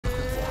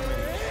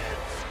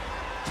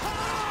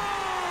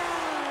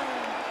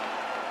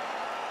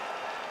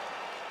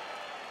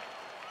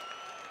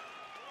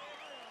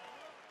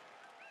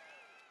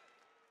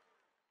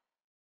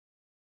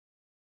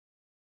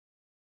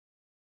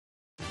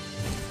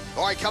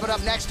All right, coming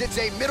up next, it's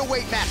a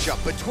middleweight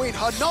matchup between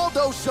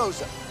Ronaldo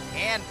Souza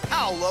and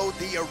Paulo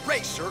the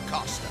Eraser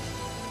Costa.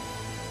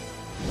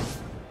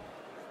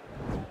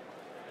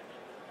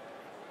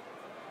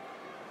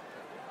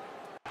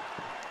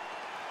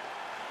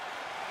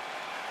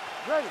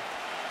 Ready.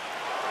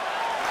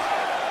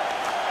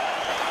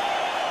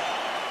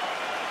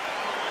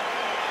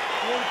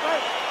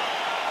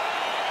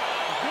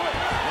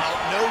 Well,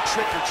 no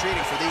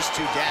trick-or-treating for these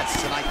two dads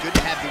tonight. Good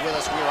to have you with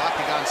us. We are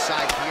Octagon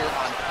side here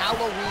on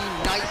Halloween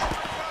night.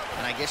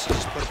 And I guess you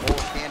just put a bowl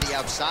of candy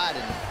outside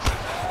and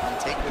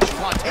take what you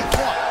want. Take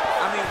one.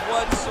 I mean,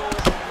 what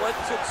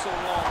took so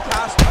long?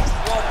 Costa,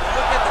 well,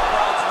 look at the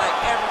crowd tonight.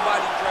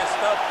 Everybody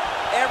dressed up.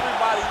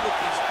 Everybody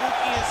looking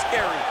spooky and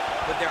scary.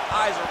 But their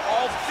eyes are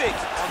all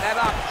fixed on that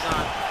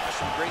Octagon for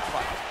some great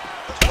fights.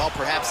 Well,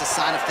 perhaps a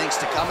sign of things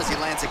to come as he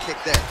lands a kick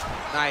there.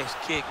 Nice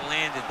kick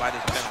landed by this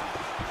gentleman.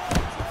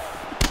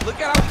 Look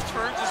at how he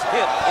turns his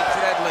hip into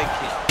that leg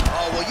kick.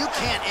 Oh, well, you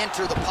can't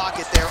enter the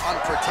pocket there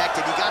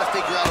unprotected. You got to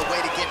figure out a way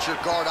to get your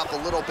guard up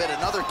a little bit.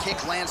 Another kick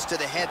lands to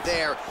the head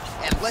there.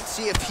 And let's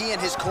see if he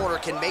and his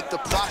corner can make the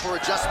proper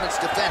adjustments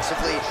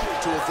defensively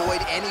to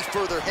avoid any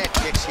further head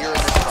kicks here in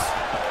this fight.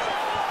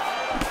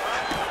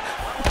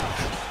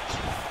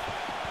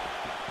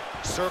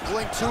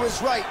 Circling to his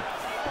right.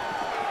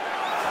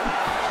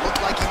 Looked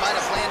like he might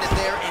have landed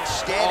there.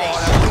 Instead, a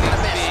swing and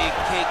a miss. Big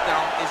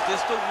takedown. Is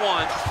this the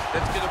one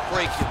that's going to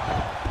break him?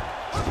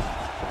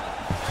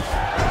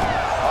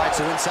 All right,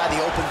 so inside the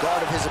open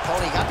guard of his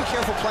opponent. You got to be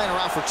careful playing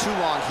around for too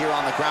long here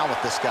on the ground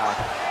with this guy.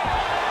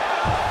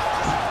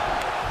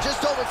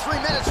 Just over 3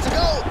 minutes to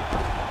go.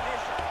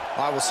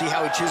 All right, we'll see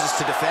how he chooses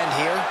to defend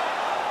here.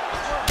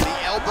 The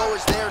elbow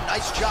is there.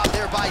 Nice job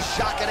there by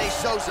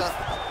Souza.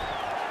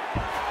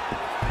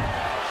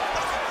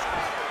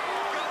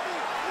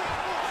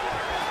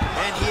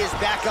 And he is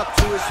back up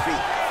to his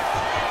feet.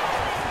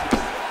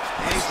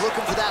 And he's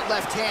looking for that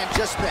left hand,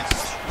 just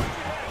missed.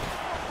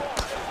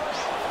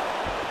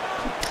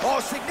 Oh,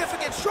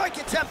 significant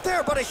strike attempt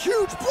there, but a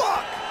huge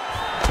block.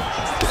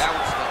 That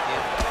was stuck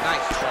in.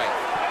 Nice strike.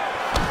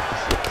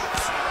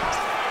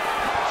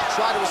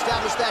 Try to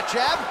establish that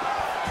jab.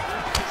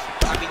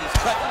 I mean, he's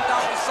cutting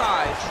down the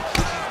size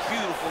with these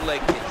beautiful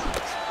leg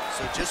kicks.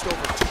 So just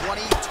over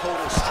 20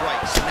 total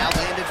strikes. Now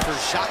landed for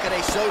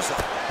Souza.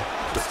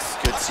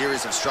 Good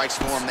series of strikes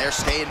for him there,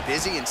 staying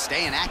busy and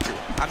staying accurate.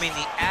 I mean,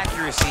 the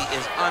accuracy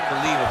is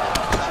unbelievable.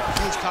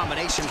 Huge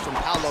combination from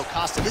Paulo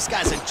Costa. This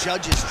guy's a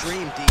judge's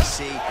dream,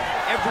 DC.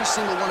 Every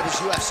single one of his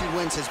UFC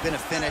wins has been a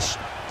finish.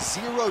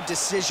 0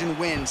 decision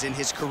wins in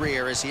his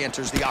career as he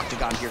enters the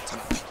Octagon here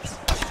tonight.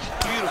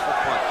 Beautiful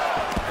punch.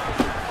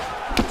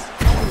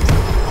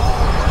 Oh,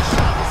 what a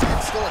shot. His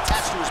head's still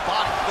attached to his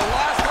body. The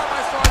last time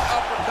I saw an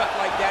uppercut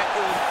like that,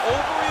 it was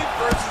Overeem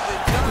versus a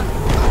done.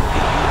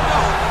 And you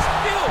know, he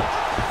still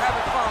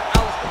haven't found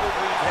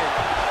Overeem's head.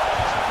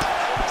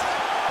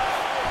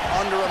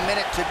 Under a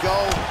minute to go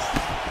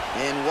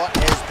in what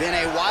has been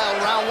a wild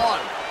round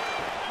one.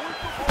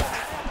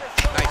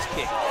 Nice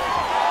kick.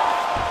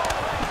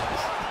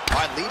 All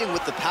right, leading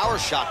with the power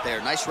shot there.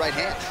 Nice right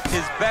hand.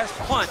 His best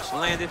punch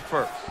landed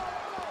first.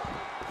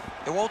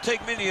 It won't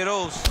take many of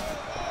those.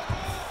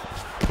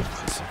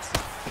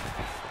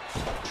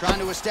 Trying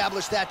to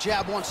establish that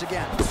jab once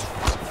again.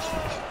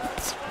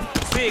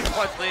 Big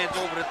punch lands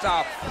over the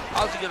top.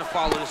 How's he gonna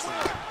follow this one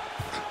up?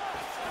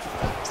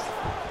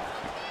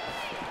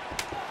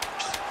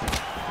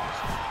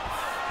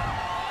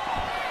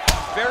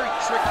 Very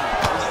tricky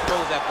when he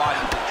throws that body.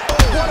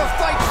 What a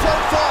fight so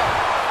far!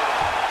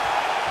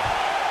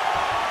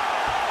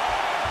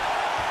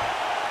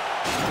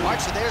 All right,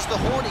 so there's the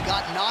horn. He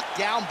got knocked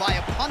down by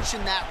a punch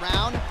in that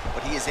round,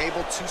 but he is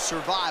able to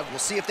survive. We'll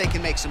see if they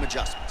can make some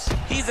adjustments.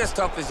 He's as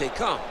tough as they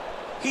come.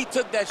 He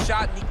took that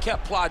shot and he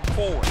kept plodding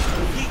forward.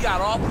 He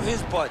got off of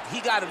his butt. He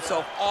got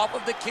himself off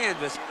of the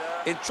canvas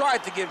and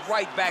tried to get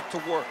right back to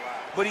work.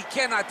 But he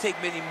cannot take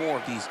many more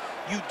of these.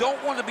 You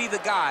don't want to be the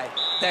guy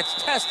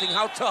that's testing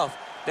how tough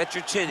that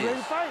your chin is. Ready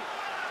to fight?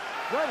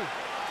 Ready.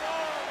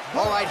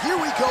 All right, here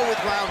we go with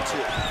round 2.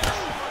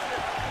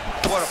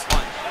 What a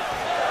punch.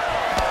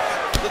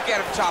 Look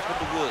at him chopping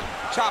the wood.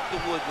 Chop the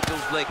wood with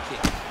those leg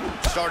kicks.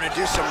 Starting to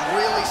do some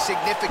really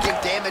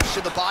significant damage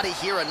to the body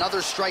here.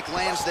 Another strike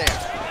lands there.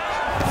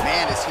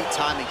 Man, is he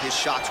timing his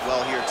shots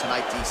well here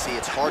tonight, DC.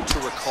 It's hard to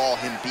recall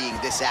him being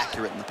this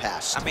accurate in the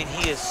past. I mean,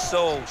 he is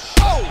so...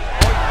 Oh!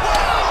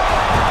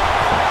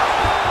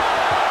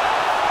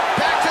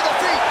 Back to the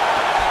feet.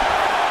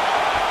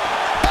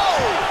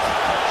 Oh!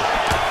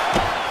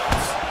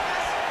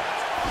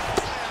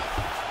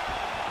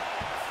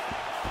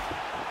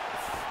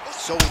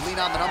 So we lean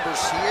on the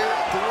numbers here.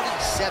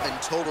 47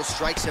 total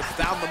strikes have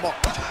found the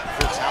mark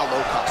for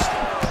Paulo Costa.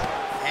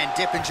 And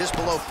dipping just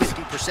below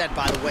 50%,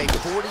 by the way.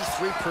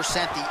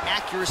 43% the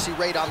accuracy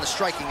rate on the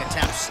striking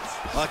attempts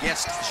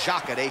against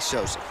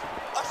Souza.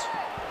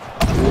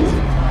 Oh,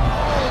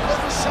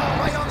 liver shot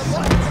right on the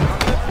button.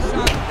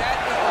 That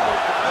is the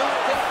most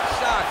debilitating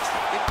shot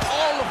in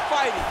all of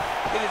fighting.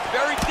 It is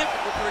very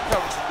difficult to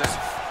recover from that.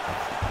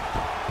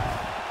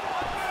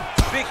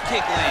 big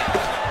kick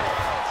lands.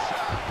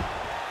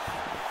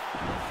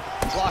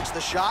 Blocks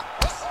the shot.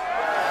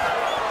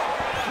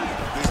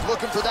 He's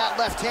looking for that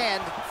left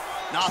hand.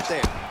 Not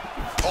there.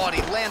 Oh, and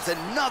he lands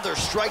another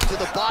strike to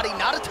the body.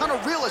 Not a ton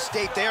of real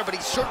estate there, but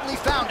he certainly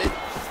found it.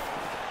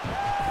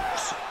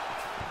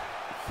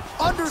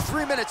 Under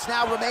 3 minutes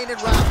now remain in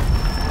round two.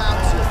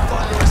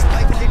 Thunderous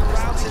leg kick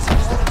rounds his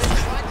opponent in,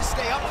 trying to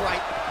stay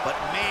upright. But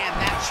man,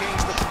 that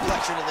changed the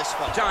complexion of this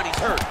fight. Johnny's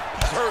hurt.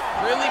 He's hurt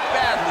really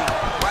badly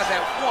by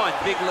that one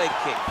big leg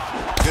kick.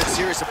 Good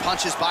series of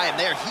punches by him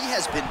there. He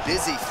has been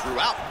busy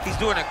throughout. He's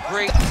doing a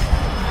great...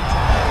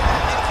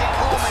 Head kick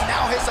home, and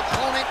now his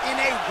opponent in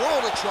a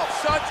world of trouble.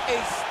 Such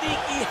a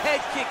sneaky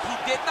head kick. He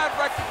did not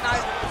recognize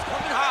it was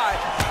coming high,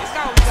 and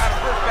now he got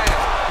hurt bad.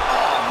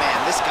 Oh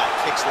man, this guy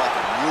kicks like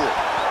a mule.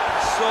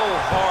 So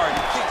hard.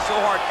 He kicks so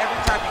hard every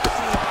time you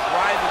see him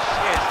drive his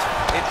shin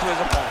into his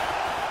opponent.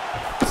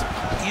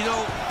 You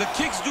know, the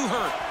kicks do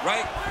hurt,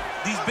 right?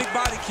 These big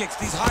body kicks,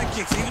 these high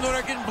kicks, even though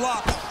they're getting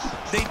blocked,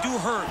 they do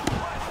hurt.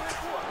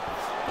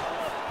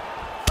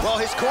 Well,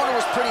 his corner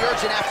was pretty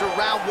urgent after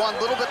round one.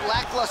 A little bit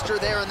lackluster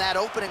there in that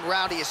opening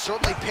round. He has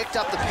certainly picked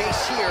up the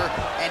pace here,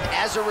 and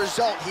as a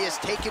result, he has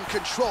taken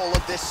control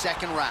of this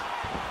second round.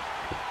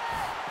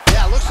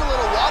 Yeah, looks a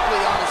little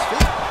wobbly on his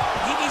feet.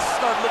 He needs to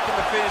start looking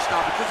to finish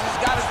now because he's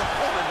got his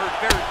opponent hurt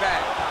very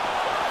bad.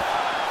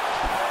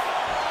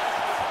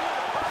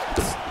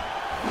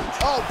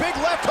 Oh, big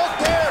left hook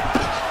there.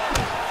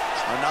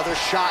 Another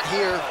shot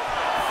here. Oh,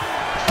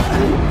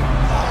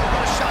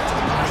 what a shot to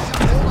the body.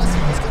 He told us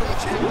he was going to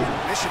achieve it.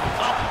 Mission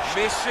accomplished.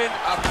 Mission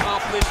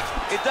accomplished.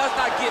 It does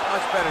not get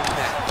much better than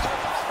that.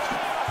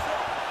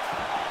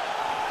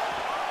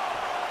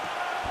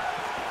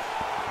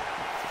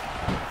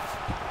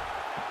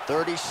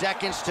 .30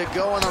 seconds to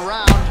go in the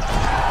round.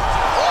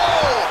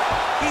 Oh!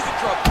 He's in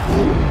trouble.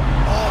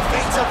 Oh,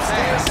 fades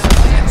upstairs and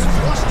lands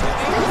flush to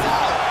the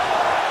foul.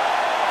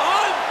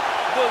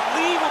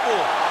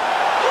 Unbelievable.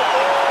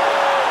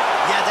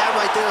 Yeah, that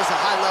right there is a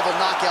high-level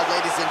knockout,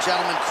 ladies and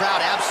gentlemen. Crowd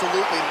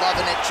absolutely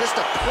loving it. Just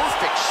a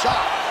perfect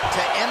shot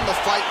to end the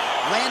fight.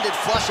 Landed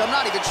flush. I'm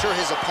not even sure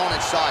his opponent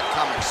saw it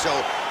coming. So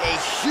a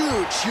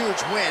huge,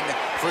 huge win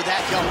for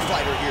that young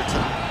fighter here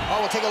tonight. Oh,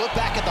 we'll take a look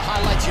back at the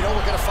highlights. You know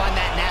we're going to find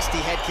that nasty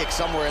head kick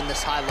somewhere in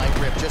this highlight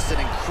rip. Just an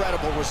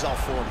incredible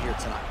result for him here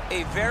tonight.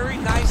 A very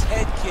nice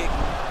head kick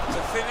to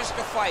finish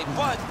the fight.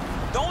 But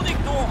don't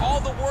ignore all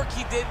the work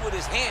he did with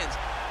his hands.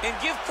 And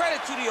give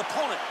credit to the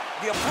opponent.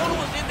 The opponent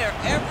was in there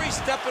every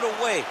step of the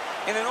way.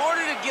 And in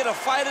order to get a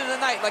fight of the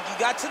night like you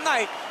got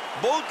tonight,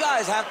 both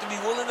guys have to be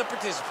willing to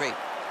participate.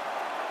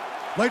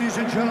 Ladies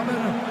and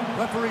gentlemen,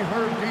 referee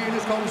Herb Dean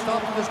is going to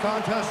stop this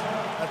contest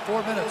at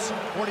 4 minutes,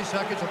 40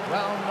 seconds of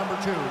round number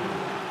 2.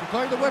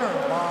 Declaring the winner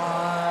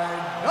by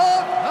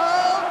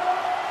knockout,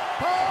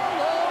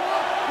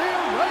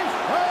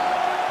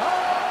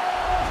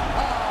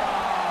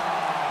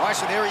 All right,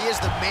 so there he is,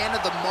 the man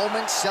of the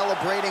moment,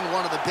 celebrating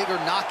one of the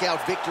bigger knockout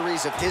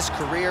victories of his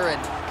career.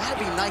 And gotta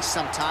be nice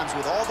sometimes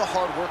with all the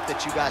hard work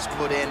that you guys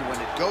put in when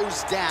it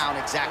goes down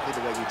exactly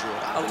the way you drew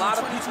it out. A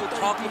lot of people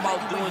talk about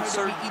doing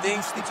certain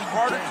things. It's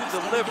harder to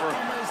deliver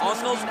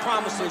on those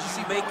promises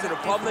you make to the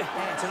public.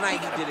 Tonight,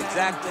 you did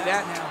exactly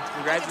that.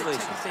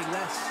 Congratulations.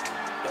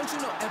 Don't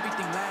you know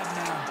everything live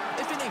now?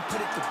 If it ain't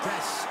put it to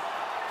rest,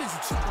 what you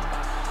talking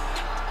about?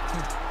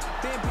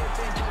 Bam,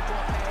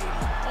 don't pay.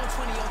 On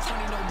 20,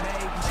 no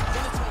maybe.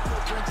 When it's all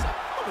good, drinks up,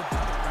 what we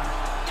done around?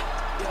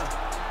 Yeah,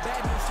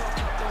 bad news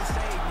talking, don't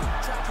save me.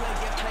 Try play,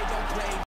 get play, don't play.